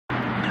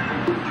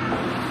Hey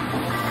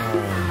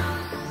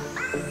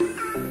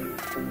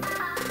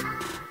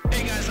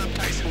guys, I'm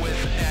Tyson with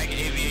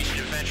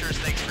agaviationadventures.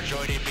 Thanks for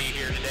joining me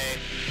here today.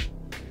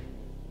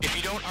 If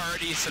you don't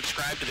already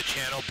subscribe to the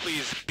channel,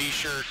 please be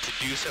sure to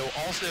do so.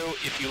 Also,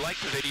 if you like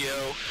the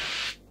video,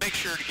 make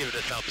sure to give it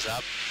a thumbs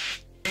up.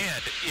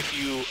 And if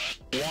you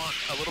want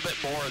a little bit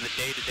more of the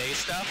day-to-day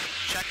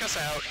stuff, check us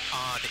out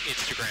on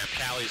Instagram.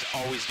 Callie's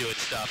always doing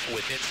stuff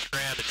with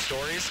Instagram and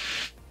stories.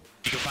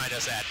 You can find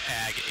us at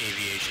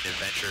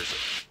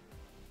agaviationadventures.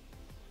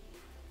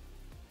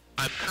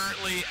 I'm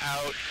currently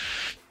out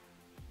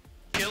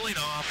killing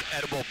off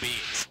edible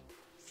beans,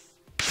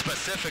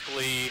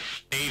 specifically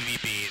navy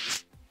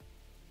beans.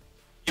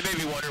 You may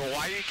be wondering,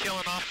 why are you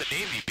killing off the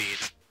navy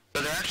beans?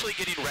 So they're actually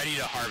getting ready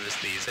to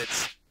harvest these.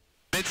 It's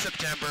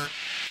mid-September,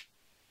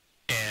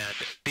 and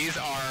these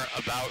are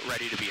about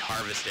ready to be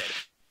harvested.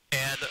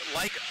 And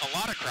like a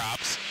lot of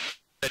crops,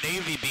 the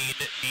navy bean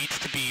needs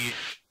to be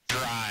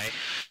dry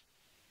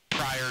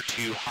prior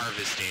to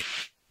harvesting.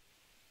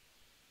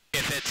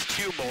 If it's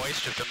too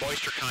moist, if the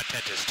moisture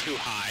content is too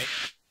high,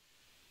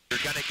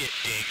 you're going to get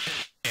dinged,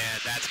 and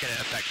that's going to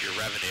affect your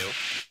revenue.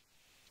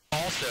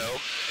 Also,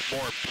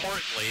 more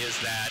importantly, is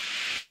that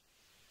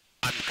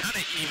I'm kind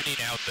of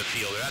evening out the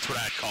field, or that's what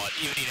I'd call it,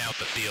 evening out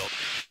the field.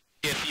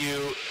 If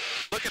you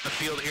look at the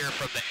field here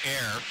from the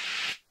air,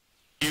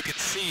 you can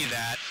see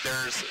that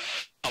there's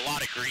a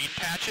lot of green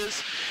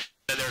patches,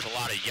 then there's a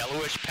lot of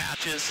yellowish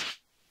patches,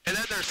 and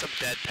then there's some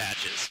dead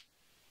patches.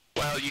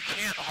 Well, you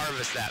can't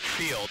harvest that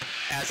field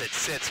as it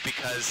sits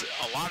because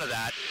a lot of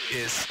that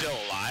is still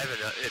alive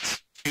and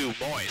it's too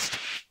moist.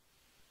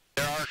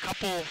 There are a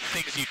couple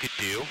things you could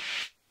do.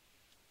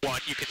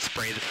 One, you could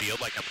spray the field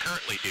like I'm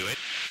currently doing,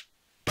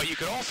 but you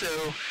could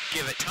also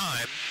give it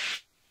time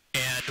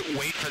and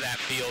wait for that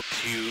field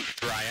to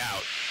dry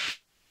out.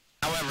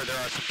 However, there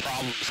are some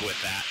problems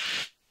with that.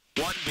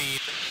 One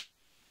being,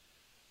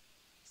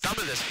 some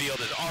of this field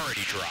is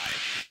already dry,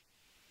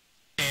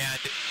 and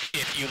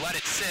if you let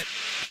it sit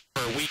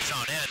for weeks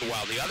on end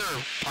while the other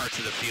parts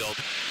of the field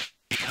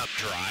become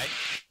dry,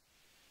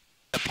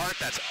 the part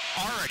that's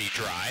already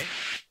dry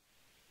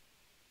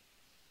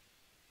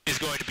is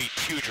going to be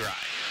too dry.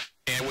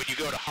 And when you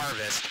go to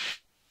harvest,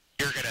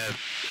 you're going to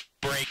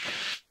break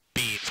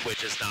beans,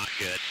 which is not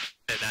good,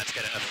 and that's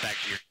going to affect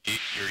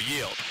your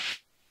yield.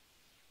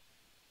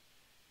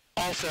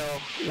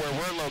 Also, where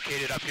we're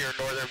located up here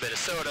in northern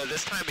Minnesota,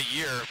 this time of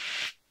year,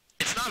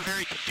 it's not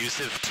very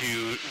conducive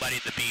to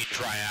letting the bean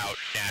dry out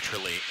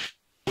naturally.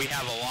 We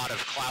have a lot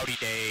of cloudy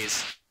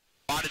days,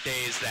 a lot of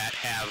days that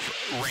have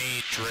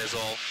rain,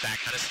 drizzle, that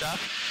kind of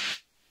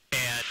stuff,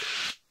 and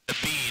the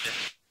bean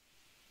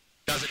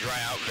doesn't dry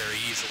out very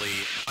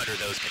easily under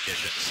those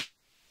conditions.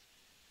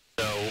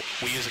 So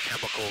we use a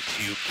chemical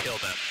to kill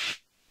them.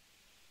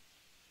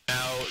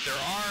 Now, there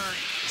are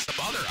some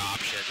other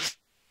options.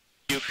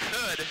 You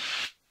could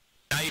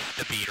knife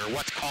the bean, or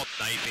what's called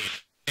knifing,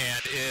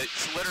 and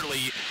it's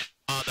literally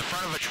on the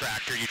front of a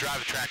tractor. You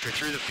drive a tractor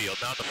through the field.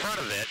 Now, on the front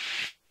of it,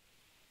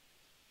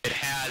 it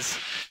has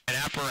an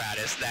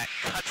apparatus that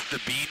cuts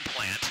the bean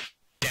plant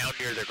down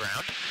near the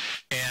ground,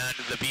 and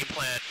the bean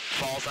plant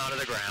falls onto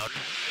the ground,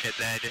 and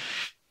then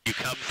you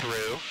come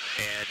through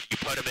and you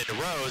put them into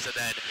rows, and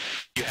then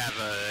you have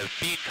a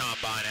bean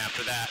combine.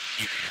 After that,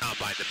 you can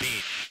combine the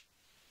bean.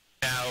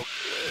 Now,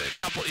 a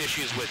couple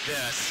issues with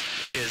this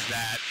is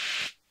that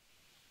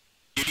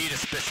you need a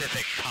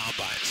specific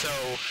combine. So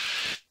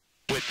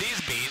with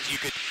these beans, you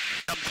could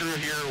come through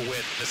here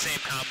with the same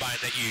combine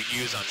that you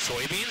use on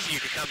soybeans. You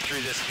could come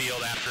through this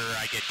field after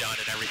I get done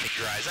and everything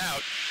dries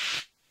out,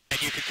 and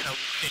you could come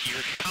and you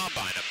could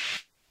combine them.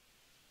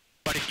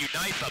 But if you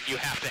knife them, you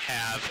have to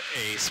have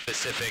a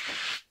specific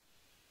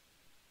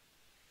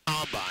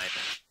combine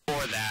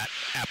for that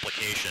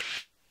application.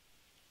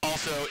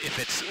 Also, if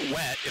it's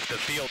wet, if the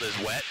field is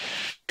wet,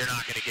 you're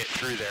not going to get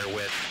through there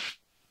with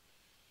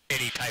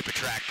any type of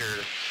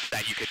tractor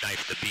that you could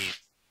knife the beans.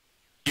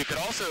 You could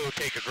also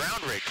take a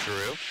ground rig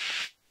through,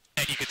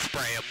 and you could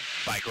spray them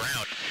by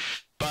ground.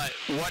 But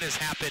what has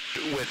happened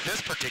with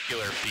this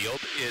particular field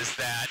is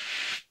that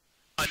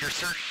under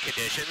certain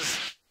conditions,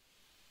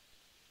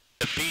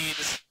 the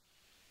beans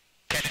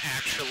can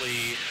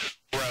actually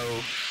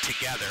grow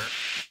together,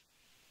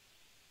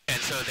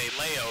 and so they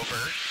lay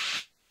over,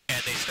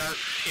 and they start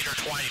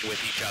intertwining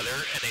with each other,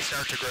 and they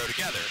start to grow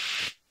together.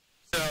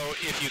 So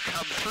if you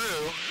come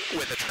through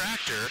with a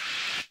tractor,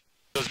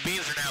 those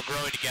beans are now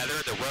growing together,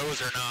 the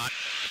rows are not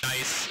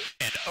nice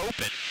and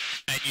open,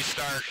 and you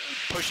start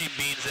pushing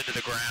beans into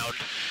the ground,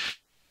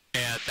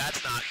 and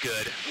that's not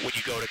good when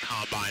you go to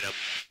combine them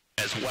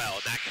as well.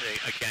 That can,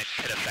 again,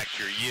 can affect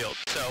your yield.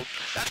 So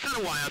that's kind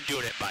of why I'm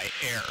doing it by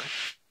air,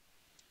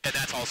 and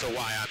that's also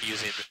why I'm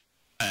using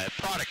a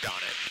product on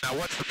it. Now,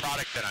 what's the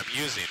product that I'm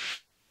using?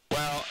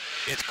 Well,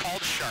 it's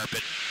called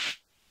Sharpen,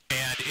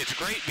 and it's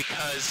great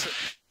because,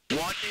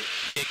 one,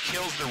 it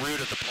kills the root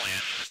of the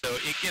plant. So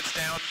it gets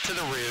down to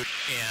the root,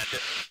 and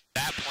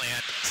that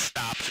plant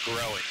stops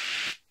growing.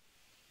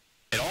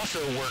 It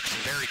also works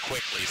very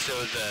quickly. So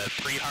the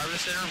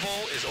pre-harvest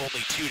interval is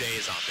only 2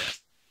 days on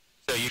this.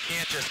 So you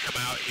can't just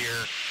come out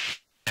here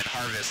and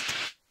harvest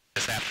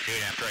this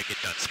afternoon after I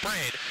get done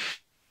spraying,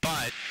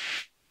 but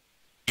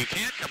you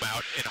can come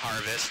out and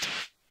harvest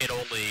in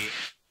only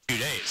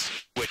 2 days,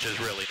 which is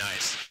really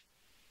nice.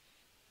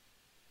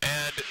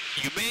 And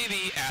you may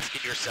be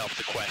asking yourself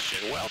the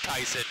question, well,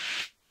 Tyson,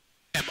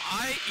 am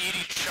I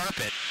eating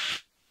Sharpen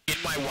in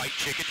my white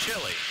chicken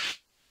chili?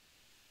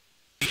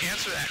 The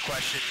answer to that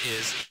question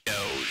is no,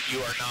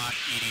 you are not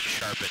eating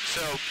Sharpen.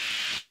 So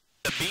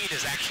the bean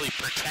is actually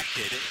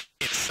protected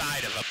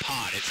inside of a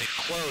pod. It's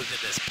enclosed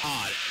in this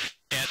pod,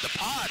 and the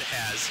pod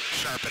has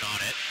Sharpen on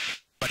it,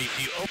 but if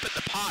you open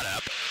the pod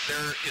up,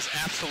 there is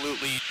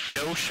absolutely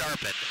no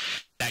Sharpen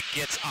that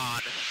gets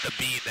on the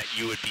bean that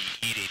you would be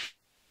eating.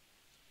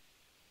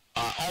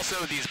 Also,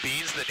 these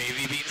beans, the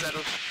navy beans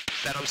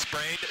that I'm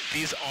spraying,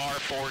 these are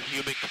for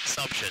human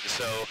consumption.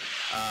 So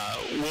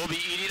we'll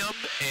be eating them,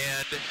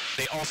 and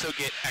they also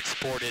get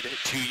exported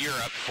to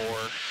Europe for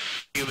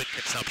human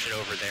consumption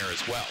over there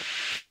as well.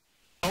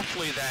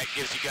 Hopefully that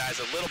gives you guys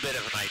a little bit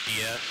of an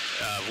idea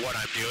of what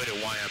I'm doing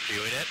and why I'm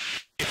doing it.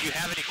 If you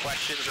have any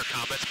questions or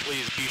comments,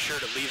 please be sure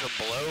to leave them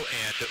below,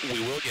 and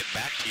we will get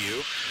back to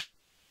you.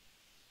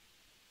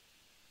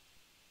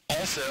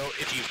 Also,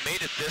 if you've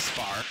made it this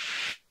far,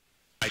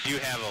 I do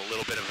have a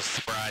little bit of a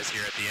surprise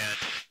here at the end.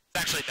 It's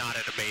actually not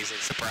an amazing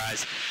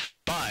surprise,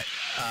 but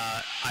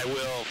I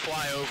will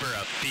fly over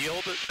a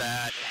field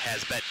that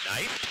has been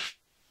knifed,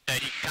 and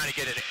you can kind of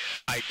get an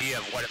idea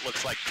of what it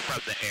looks like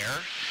from the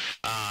air.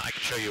 I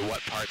can show you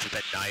what parts have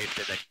been knifed,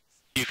 and then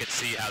you can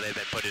see how they've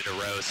been put into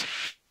rows.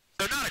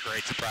 So not a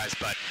great surprise,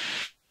 but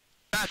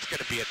that's going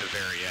to be at the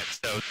very end.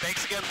 So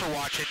thanks again for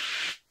watching.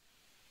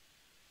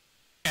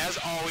 As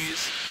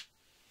always,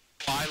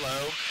 fly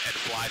low and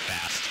fly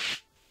fast.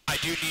 I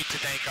do need to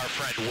thank our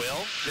friend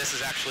Will. This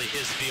is actually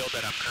his field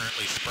that I'm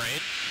currently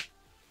spraying,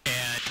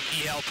 and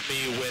he helped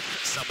me with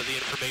some of the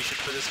information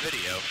for this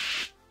video.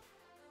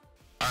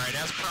 Alright,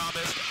 as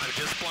promised, I'm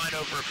just flying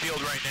over a field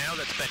right now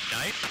that's been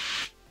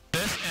knifed.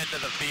 This end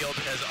of the field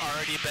has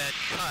already been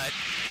cut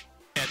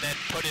and then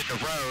put into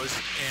rows,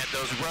 and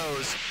those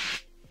rows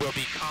will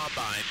be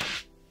combined.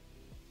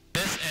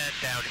 This end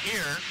down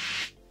here,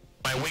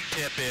 my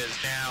wingtip is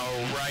now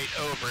right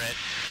over it.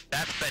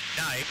 That's been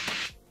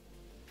knifed,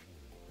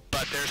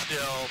 but they're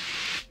still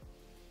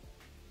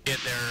in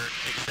their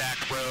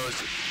exact rows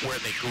where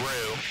they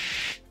grew.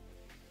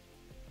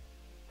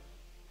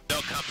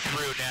 They'll come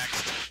through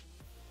next,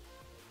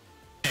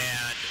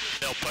 and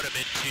they'll put them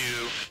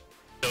into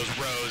those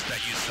rows that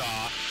you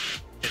saw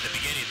in the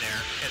beginning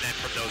there, and then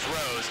from those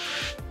rows,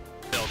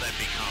 they'll then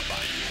be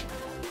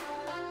combined.